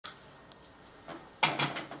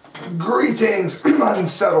Greetings,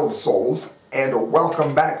 unsettled souls, and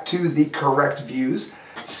welcome back to The Correct Views.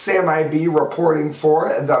 Sam IB reporting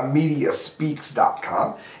for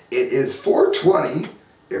themediaspeaks.com. It is 4:20,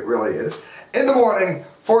 it really is, in the morning,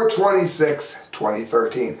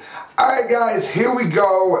 4/26/2013. Alright guys, here we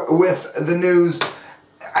go with the news.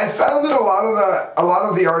 I found that a lot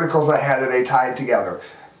of the articles I had today tied together,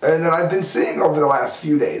 and that I've been seeing over the last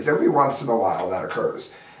few days. Every once in a while that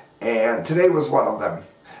occurs. And today was one of them.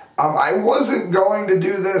 I wasn't going to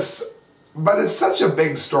do this, but it's such a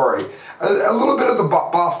big story. A little bit of the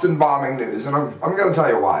Boston bombing news, and I'm going to tell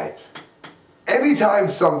you why. Anytime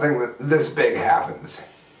something this big happens,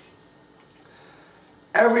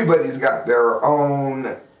 everybody's got their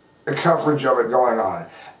own coverage of it going on.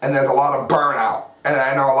 And there's a lot of burnout. And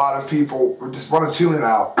I know a lot of people just want to tune it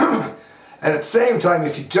out. And at the same time,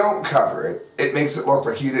 if you don't cover it, it makes it look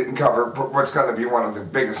like you didn't cover what's going to be one of the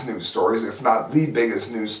biggest news stories, if not the biggest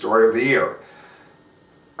news story of the year.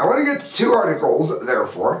 I want to get to two articles,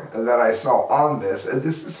 therefore, that I saw on this.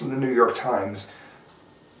 This is from the New York Times.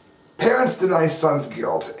 Parents deny son's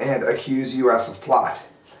guilt and accuse U.S. of plot.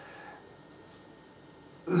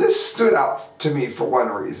 This stood out to me for one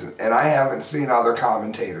reason, and I haven't seen other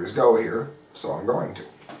commentators go here, so I'm going to.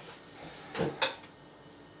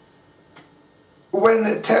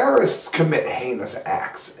 When terrorists commit heinous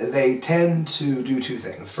acts, they tend to do two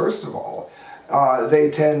things. First of all,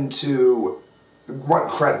 they tend to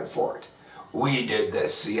want credit for it. We did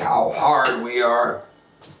this. See how hard we are.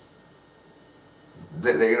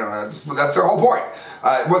 That's their whole point.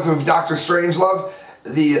 Wasn't it Dr. Strangelove?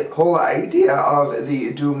 The whole idea of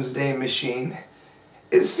the doomsday machine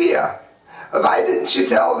is fear. Why didn't you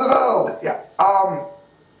tell the world? Yeah.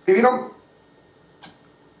 If you don't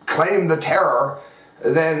claim the terror,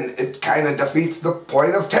 then it kind of defeats the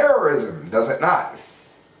point of terrorism, does it not?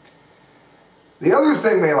 The other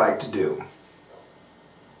thing they like to do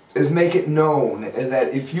is make it known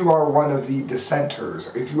that if you are one of the dissenters,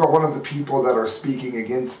 if you are one of the people that are speaking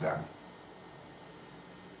against them,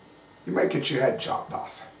 you might get your head chopped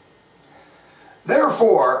off.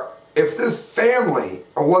 Therefore, if this family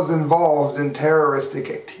was involved in terroristic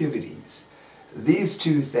activities, these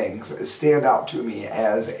two things stand out to me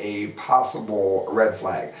as a possible red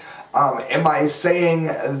flag. Am I saying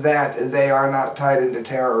that they are not tied into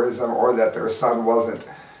terrorism or that their son wasn't?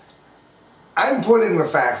 I'm putting the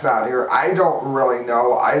facts out here. I don't really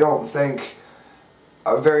know. I don't think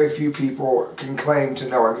very few people can claim to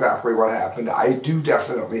know exactly what happened. I do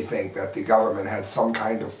definitely think that the government had some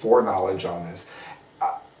kind of foreknowledge on this,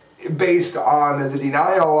 based on the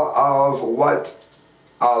denial of what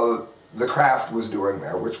the Kraft was doing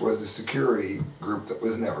there, which was the security group that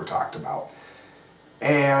was never talked about.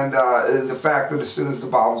 And the fact that as soon as the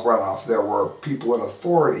bombs went off, there were people in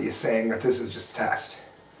authority saying that this is just a test.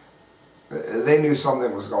 They knew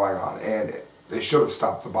something was going on, and they should have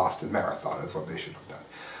stopped the Boston Marathon, is what they should have done.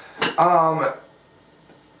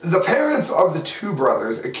 The parents of the two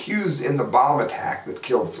brothers accused in the bomb attack that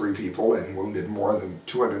killed 3 people and wounded more than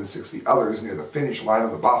 260 others near the finish line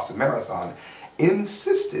of the Boston Marathon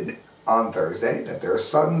insisted on Thursday that their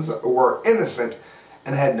sons were innocent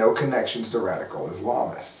and had no connections to radical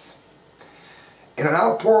Islamists. In an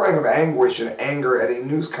outpouring of anguish and anger at a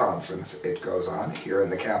news conference, it goes on, here in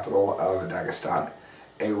the capital of Dagestan,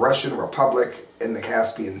 a Russian republic in the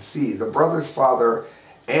Caspian Sea, the brothers' father,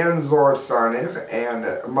 Anzor Tsarnev, and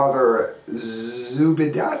mother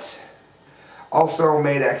Zubidat also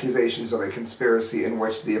made accusations of a conspiracy in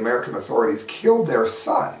which the American authorities killed their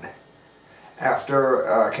son after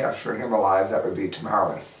capturing him alive. That would be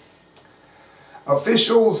Tamerlan.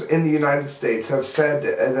 Officials in the United States have said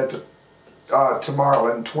that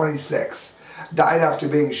Tamerlan, 26, died after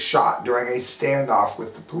being shot during a standoff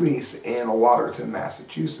with the police in Watertown,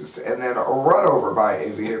 Massachusetts, and then run over by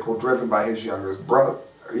a vehicle driven by his younger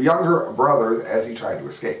brother as he tried to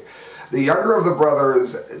escape. The younger of the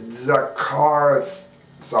brothers, Zakhar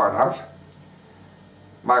Tsarnaev,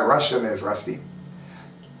 my Russian is rusty,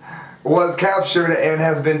 was captured and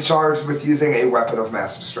has been charged with using a weapon of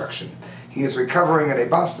mass destruction. He is recovering in a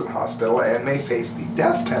Boston hospital and may face the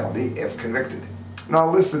death penalty if convicted. Now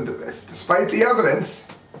listen to this. Despite the evidence,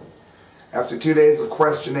 after 2 days of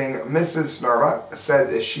questioning, Mrs. Snerva said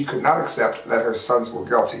that she could not accept that her sons were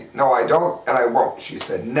guilty. No, I don't, and I won't, she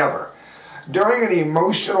said, never. During an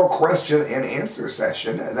emotional question and answer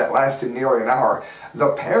session that lasted nearly an hour,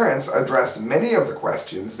 the parents addressed many of the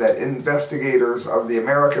questions that investigators of the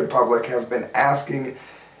American public have been asking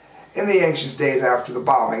in the anxious days after the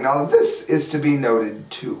bombing. Now, this is to be noted,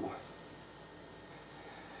 too.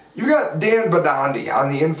 You've got Dan Badandi on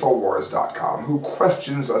the Infowars.com who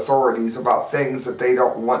questions authorities about things that they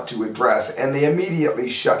don't want to address, and they immediately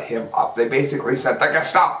shut him up. They basically sent the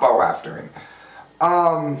Gestapo after him.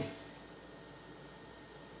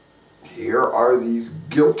 Here are these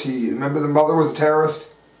guilty, remember the mother was a terrorist?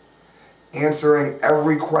 Answering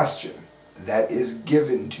every question that is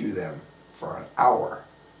given to them for an hour.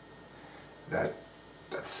 That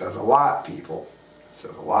says a lot, people. It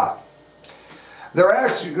says a lot. Their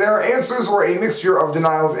answers were a mixture of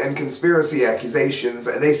denials and conspiracy accusations.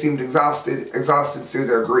 They seemed exhausted through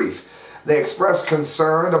their grief. They expressed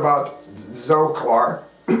concern about Zolkar,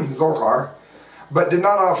 but did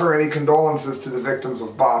not offer any condolences to the victims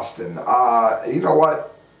of Boston. You know what?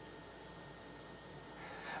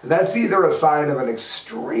 That's either a sign of an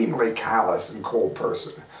extremely callous and cold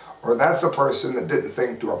person, or that's a person that didn't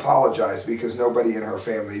think to apologize because nobody in her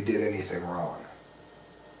family did anything wrong.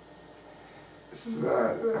 This is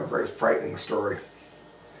a very frightening story.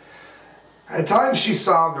 At times she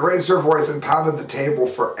sobbed, raised her voice, and pounded the table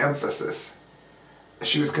for emphasis.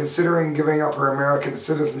 She was considering giving up her American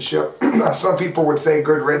citizenship. Some people would say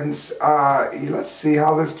good riddance. Let's see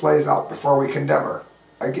how this plays out before we condemn her.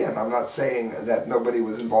 Again, I'm not saying that nobody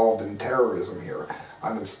was involved in terrorism here.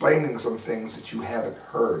 I'm explaining some things that you haven't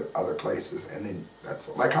heard other places, and then that's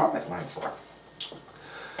what my comment line's for.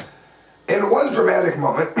 In one dramatic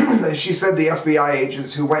moment, she said the FBI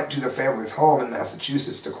agents who went to the family's home in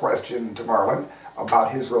Massachusetts to question Tamerlan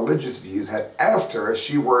about his religious views had asked her if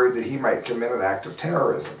she worried that he might commit an act of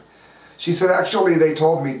terrorism. She said, actually, they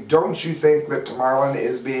told me, don't you think that Tamerlan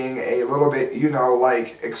is being a little bit, you know,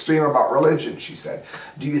 like extreme about religion, she said.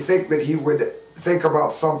 Do you think that he would think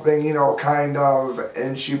about something, you know, kind of,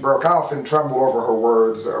 and she broke off and trembled over her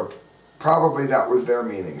words, or probably that was their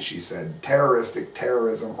meaning, she said. Terroristic,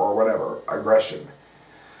 terrorism, or whatever. Aggression.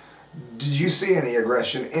 Did you see any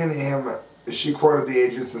aggression in him? She quoted the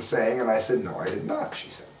agents as saying, and I said, no, I did not,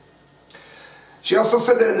 she said. She also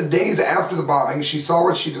said that in the days after the bombing, she saw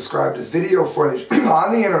what she described as video footage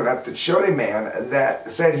on the internet that showed a man that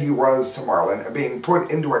said he was Tamerlan being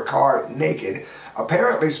put into a car naked,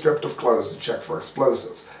 apparently stripped of clothes to check for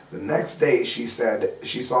explosives. The next day, she said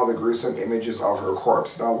she saw the gruesome images of her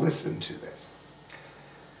corpse. Now listen to this.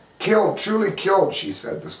 Killed, truly killed, she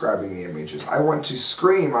said, describing the images. I went to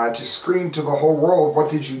scream. I had to scream to the whole world. What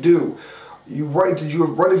did you do?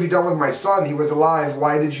 What have you done with my son? He was alive.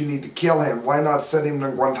 Why did you need to kill him? Why not send him to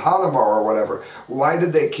Guantanamo or whatever? Why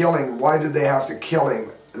did they kill him? Why did they have to kill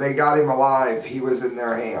him? They got him alive. He was in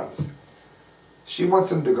their hands. She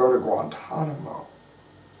wants him to go to Guantanamo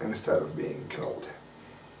instead of being killed.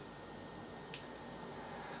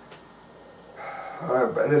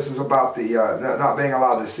 And this is about the not being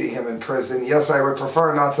allowed to see him in prison. Yes, I would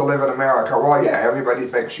prefer not to live in America. Well, yeah, everybody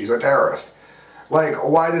thinks she's a terrorist. Like,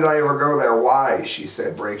 why did I ever go there? Why? She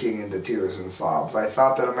said, breaking into tears and sobs. I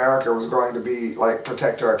thought that America was going to be, like,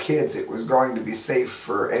 protect our kids. It was going to be safe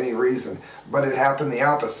for any reason. But it happened the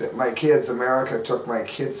opposite. My kids, America took my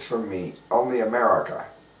kids from me. Only America.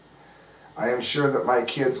 I am sure that my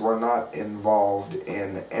kids were not involved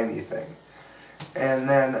in anything. And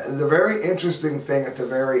then the very interesting thing at the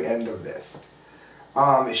very end of this,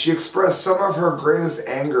 she expressed some of her greatest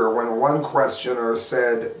anger when one questioner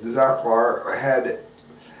said Zolkar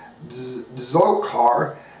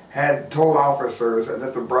had told officers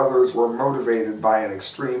that the brothers were motivated by an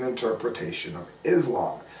extreme interpretation of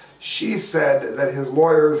Islam. She said that his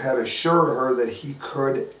lawyers had assured her that he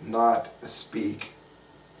could not speak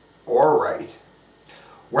or write.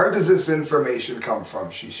 Where does this information come from?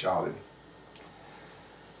 She shouted.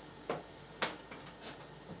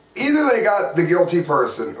 Either they got the guilty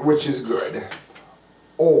person, which is good,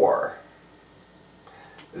 or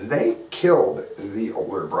they killed the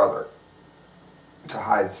older brother to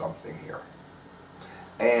hide something here.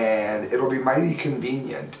 And it'll be mighty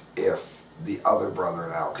convenient if the other brother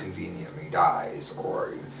now conveniently dies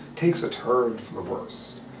or takes a turn for the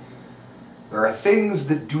worse. There are things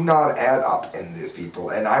that do not add up in these people,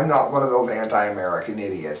 and I'm not one of those anti-American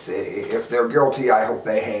idiots. If they're guilty, I hope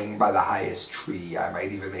they hang by the highest tree. I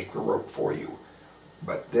might even make the rope for you.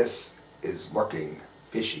 But this is looking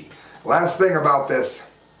fishy. Last thing about this,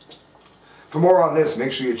 for more on this,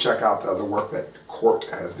 make sure you check out the work that Court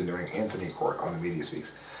has been doing, Anthony Court on the Media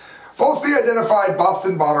Speaks. Falsely identified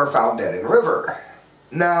Boston bomber found dead in river.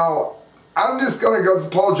 Now, I'm just going to go to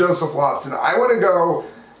Paul Joseph Watson. I want to go...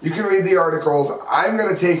 You can read the articles. I'm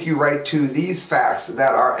going to take you right to these facts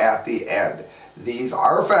that are at the end. These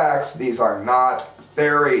are facts. These are not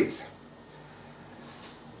theories.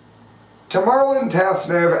 Tamerlan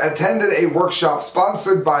Tasnev attended a workshop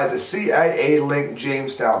sponsored by the CIA-linked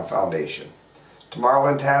Jamestown Foundation.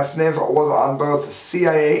 Tamerlan Tasniv was on both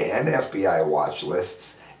CIA and FBI watch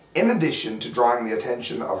lists, in addition to drawing the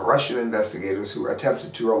attention of Russian investigators who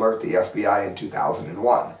attempted to alert the FBI in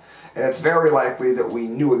 2001. And it's very likely that we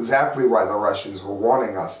knew exactly why the Russians were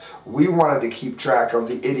warning us. We wanted to keep track of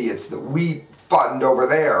the idiots that we fund over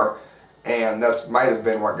there, and that might have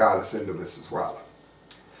been what got us into this as well.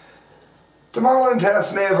 Tamerlan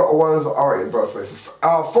Tasniv was, alright, both ways.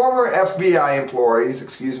 Former FBI employees,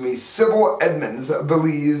 Sybil Edmonds,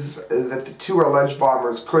 believes that the two alleged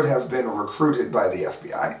bombers could have been recruited by the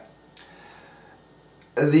FBI.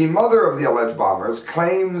 The mother of the alleged bombers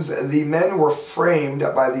claims the men were framed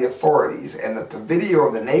by the authorities and that the video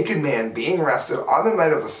of the naked man being arrested on the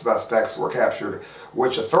night of the suspects were captured,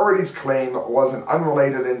 which authorities claim was an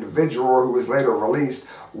unrelated individual who was later released,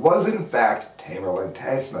 was in fact Tamerlan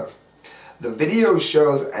Tasniv. The video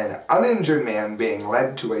shows an uninjured man being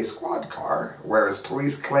led to a squad car, whereas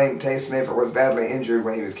police claim Tasniv was badly injured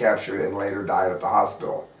when he was captured and later died at the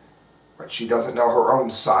hospital. But she doesn't know her own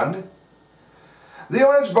son? The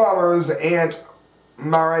alleged bomber's aunt,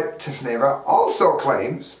 Marit Tasneva, also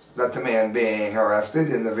claims that the man being arrested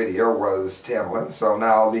in the video was Tamerlan, so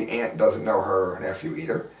now the aunt doesn't know her nephew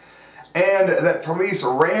either, and that police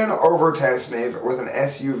ran over Tasnev with an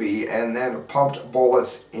SUV and then pumped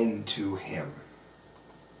bullets into him.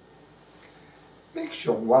 Makes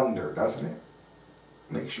you wonder, doesn't it?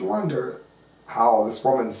 Makes you wonder how this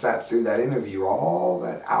woman sat through that interview all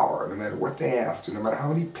that hour, no matter what they asked her, no matter how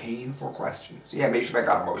many painful questions. Yeah, maybe she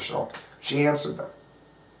got emotional. She answered them.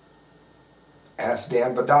 Ask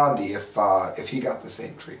Dan Badandi if he got the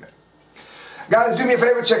same treatment. Guys, do me a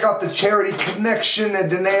favor, check out the Charity Connection at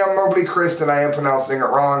Danae Mobley Christ, and I am pronouncing it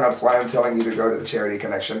wrong. That's why I'm telling you to go to the Charity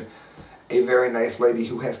Connection. A very nice lady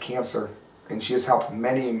who has cancer, and she has helped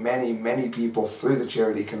many, many, many people through the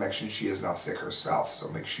Charity Connection. She is now sick herself, so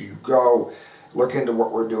make sure you go. Look into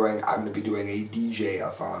what we're doing. I'm going to be doing a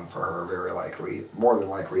DJ-a-thon for her, very likely, more than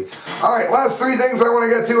likely. All right, last three things I want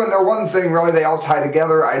to get to, and they're one thing, really. They all tie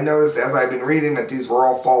together. I noticed as I've been reading that these were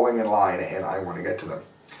all falling in line, and I want to get to them.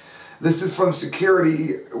 This is from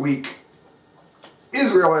Security Week.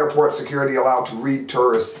 Israel airport security allowed to read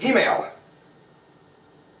tourists' email.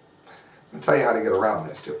 I'll tell you how to get around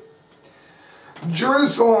this, too.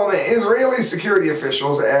 Jerusalem, Israeli security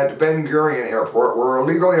officials at Ben Gurion Airport were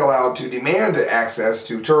legally allowed to demand access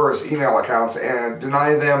to tourist email accounts and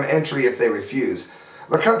deny them entry if they refuse.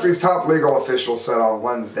 The country's top legal officials said on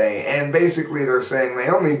Wednesday, and basically they're saying they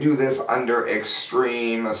only do this under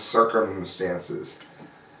extreme circumstances.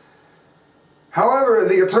 However,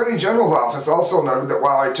 the Attorney General's office also noted that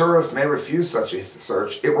while a tourist may refuse such a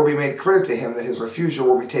search, it will be made clear to him that his refusal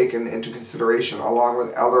will be taken into consideration along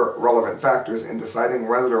with other relevant factors in deciding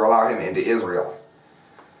whether to allow him into Israel.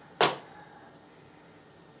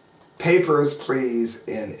 Papers, please,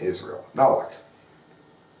 in Israel. Now look,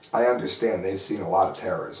 I understand they've seen a lot of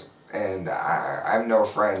terrorism, and I'm no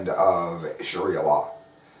friend of Sharia law.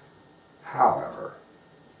 However,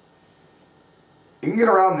 you can get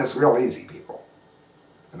around this real easy, people.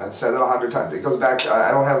 And I've said it 100 times. It goes back,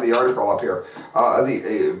 I don't have the article up here,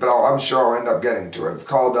 but I'm sure I'll end up getting to it. It's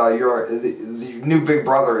called, the new Big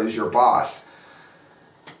Brother is your boss.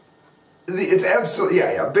 It's absolutely,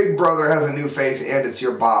 yeah, Big Brother has a new face and it's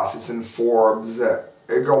your boss. It's in Forbes.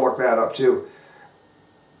 Go look that up too.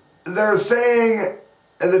 They're saying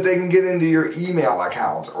that they can get into your email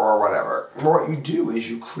account or whatever. What you do is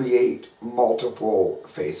you create multiple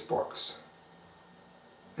Facebooks.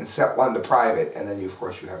 And set one to private, and then of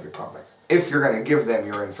course you have your public. If you're going to give them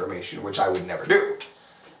your information, which I would never do.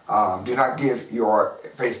 Do not give your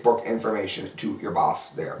Facebook information to your boss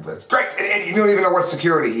there. That's great, and you don't even know what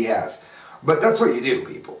security he has. But that's what you do,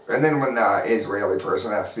 people. And then when an Israeli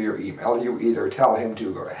person asks for your email, you either tell him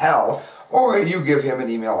to go to hell, or you give him an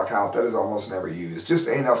email account that is almost never used. Just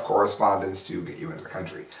enough correspondence to get you into the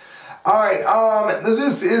country. Alright,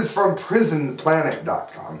 this is from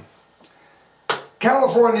prisonplanet.com.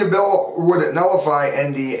 California bill would nullify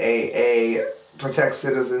NDAA, protect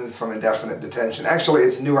citizens from indefinite detention. Actually,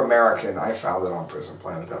 it's New American. I found it on Prison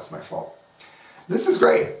Planet. That's my fault. This is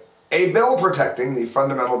great. A bill protecting the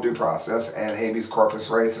fundamental due process and habeas corpus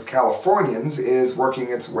rights of Californians is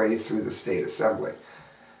working its way through the state assembly.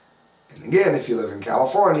 And again, if you live in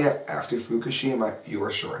California, after Fukushima, you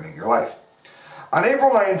are shortening your life. On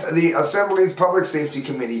April 9th, the Assembly's Public Safety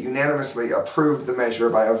Committee unanimously approved the measure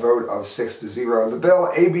by a vote of 6-0. The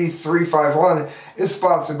bill, AB 351, is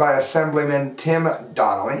sponsored by Assemblyman Tim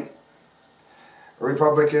Donnelly,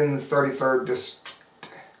 Republican 33rd District,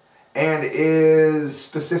 and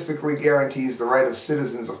specifically guarantees the right of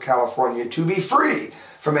citizens of California to be free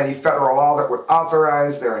from any federal law that would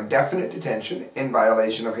authorize their indefinite detention in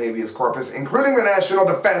violation of habeas corpus, including the National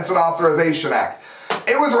Defense and Authorization Act.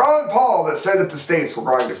 It was Ron Paul that said that the states were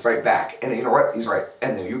going to fight back. And you know what? He's right.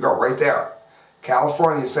 And there you go, right there.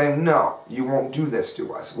 California is saying, no, you won't do this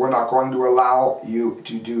to us. We're not going to allow you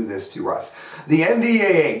to do this to us. The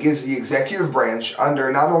NDAA gives the executive branch,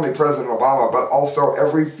 under not only President Obama, but also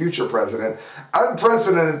every future president,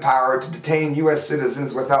 unprecedented power to detain U.S.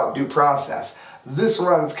 citizens without due process. This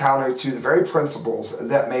runs counter to the very principles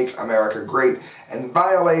that make America great and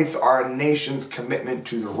violates our nation's commitment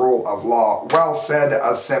to the rule of law. Well said,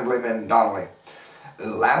 Assemblyman Donnelly. The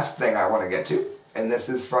last thing I want to get to, and this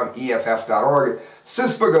is from EFF.org,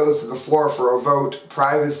 CISPA goes to the floor for a vote,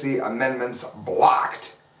 privacy amendments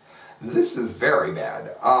blocked. This is very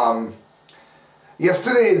bad.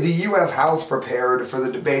 Yesterday, the U.S. House prepared for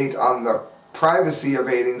the debate on the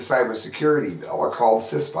privacy-evading cybersecurity bill called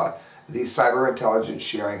CISPA, the Cyber Intelligence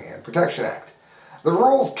Sharing and Protection Act. The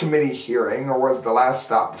Rules Committee hearing was the last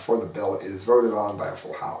stop before the bill is voted on by a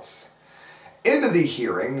full House. In the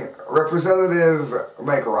hearing, Representative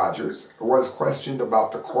Mike Rogers was questioned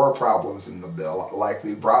about the core problems in the bill, like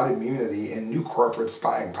the broad immunity and new corporate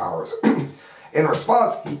spying powers. In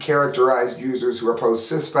response, he characterized users who oppose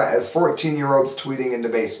CISPA as 14-year-olds tweeting in the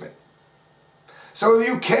basement. So if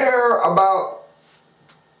you care about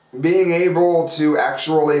being able to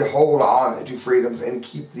actually hold on to freedoms and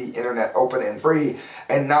keep the internet open and free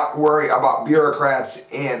and not worry about bureaucrats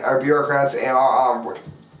and the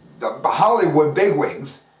Hollywood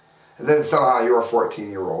bigwigs, then somehow you're a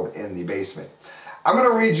 14-year-old in the basement. I'm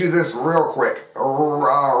going to read you this real quick.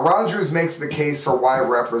 Rogers makes the case for why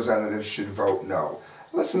representatives should vote no.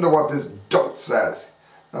 Listen to what this dope says.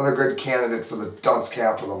 Another good candidate for the Dunce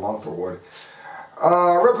Cap of the Month Award.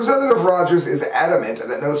 Representative Rogers is adamant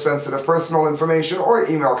that no sensitive personal information or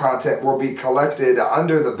email content will be collected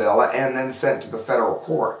under the bill and then sent to the federal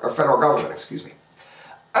government, excuse me.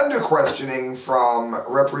 Under questioning from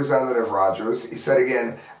Representative Rogers, he said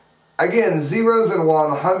again, zeros and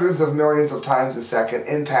one hundreds of millions of times a second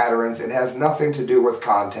in patterns. It has nothing to do with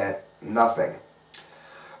content. Nothing.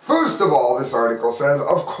 First of all, this article says,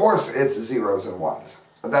 of course it's zeros and ones.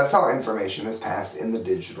 That's how information is passed in the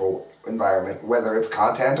digital environment, whether it's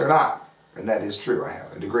content or not. And that is true. I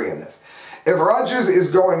have a degree in this. If Rogers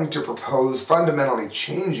is going to propose fundamentally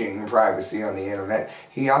changing privacy on the internet,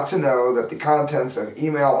 he ought to know that the contents of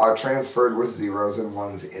email are transferred with zeros and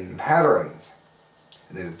ones in patterns.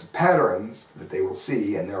 And it is the patterns that they will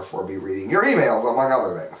see and therefore be reading your emails, among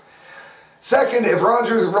other things. Second, if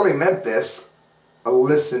Rogers really meant this,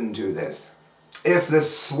 listen to this. If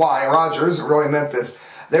this Sly Rogers really meant this,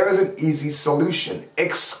 there is an easy solution.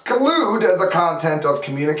 Exclude the content of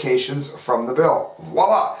communications from the bill.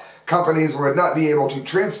 Voila! Companies would not be able to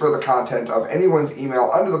transfer the content of anyone's email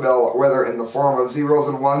under the bill, whether in the form of zeros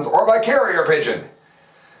and ones or by carrier pigeon.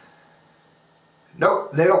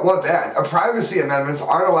 Nope, they don't want that. Privacy amendments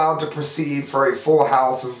aren't allowed to proceed for a full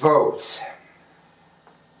House vote.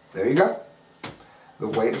 There you go. The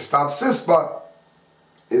way to stop CISPA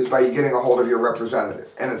is by you getting a hold of your representative,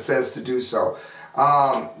 and it says to do so.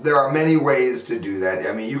 There are many ways to do that.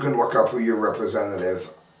 I mean, you can look up who your representative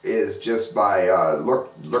is just by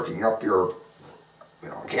looking up your,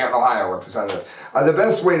 Canton, Ohio representative. The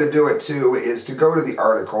best way to do it, too, is to go to the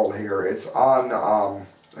article here. It's on,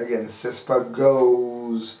 again, CISPA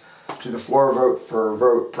goes to the floor vote for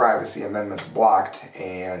vote privacy amendments blocked,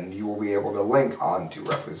 and you will be able to link on to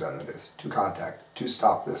representatives to contact to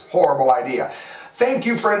stop this horrible idea. Thank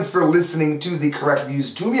you, friends, for listening to The Correct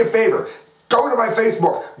Views. Do me a favor. Go to my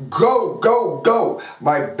Facebook. Go, go, go.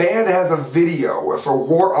 My band has a video for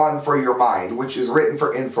War On For Your Mind, which is written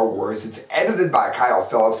for InfoWars. It's edited by Kyle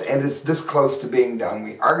Phillips, and it's this close to being done.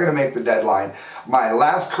 We are going to make the deadline. My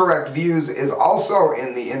Last Correct Views is also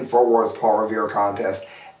in the InfoWars Paul Revere contest,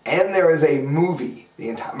 and there is a movie,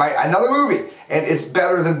 another movie, and it's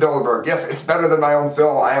better than Bilderberg. Yes, it's better than my own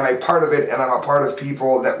film. I am a part of it, and I'm a part of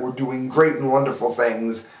people that were doing great and wonderful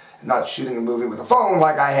things. Not shooting a movie with a phone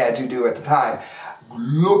like I had to do at the time.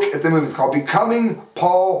 Look at the movie. It's called Becoming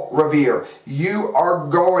Paul Revere. You are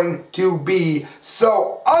going to be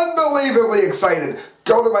so unbelievably excited.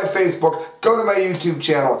 Go to my Facebook. Go to my YouTube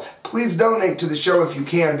channel. Please donate to the show if you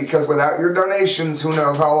can, because without your donations, who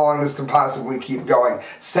knows how long this can possibly keep going.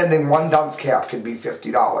 Sending one dunce cap could be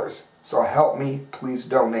 $50. So help me. Please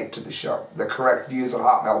donate to the show.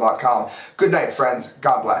 TheCorrectViews@hotmail.com. Good night, friends.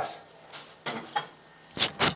 God bless.